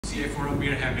CI forum we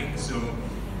are having. So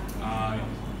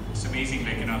it's amazing,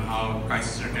 like how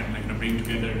crisis can bring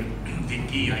together the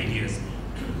key ideas.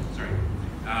 Sorry,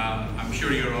 I'm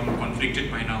sure you're all conflicted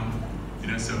by now.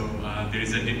 So there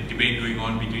is a debate going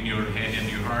on between your head and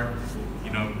your heart.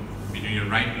 Between your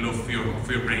right lobe of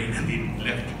your brain and the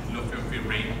left lobe of your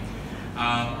brain.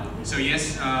 So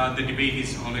yes, the debate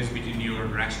is always between your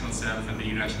rational self and the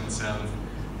irrational self,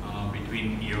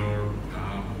 between your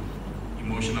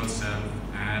emotional self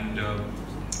and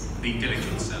the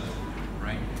intellectual self,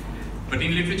 right? But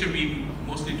in literature, we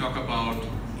mostly talk about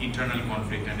internal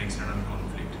conflict and external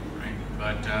conflict, right?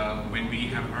 But when we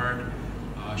have heard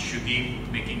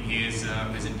Shudeep making his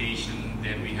presentation,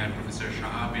 then we had Professor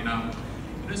Shahab,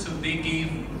 so they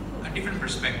gave a different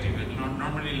perspective.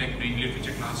 Normally, like in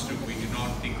literature classroom, we do not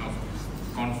think of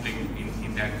conflict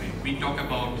in that way. We talk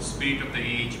about the spirit of the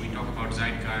age, we talk about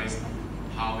zeitgeist,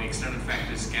 how external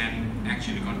factors can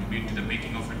actually contribute to the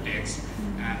making of a text,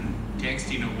 and text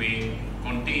in a way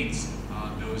contains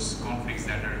those conflicts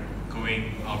that are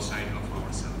going outside of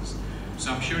ourselves.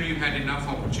 So I'm sure you had enough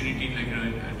opportunity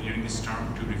during this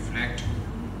term to reflect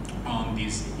on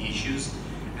these issues,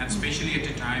 and especially at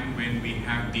a time when we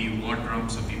have the war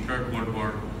drums of the Third World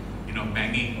War,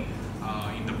 banging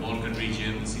in the Balkan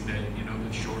regions, in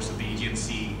the shores of the Aegean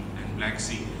Sea and Black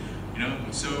Sea,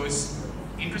 So it's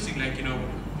interesting,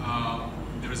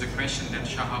 there was a question that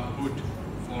Shahab put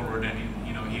forward, and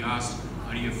he asked,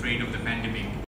 "Are you afraid of the pandemic?"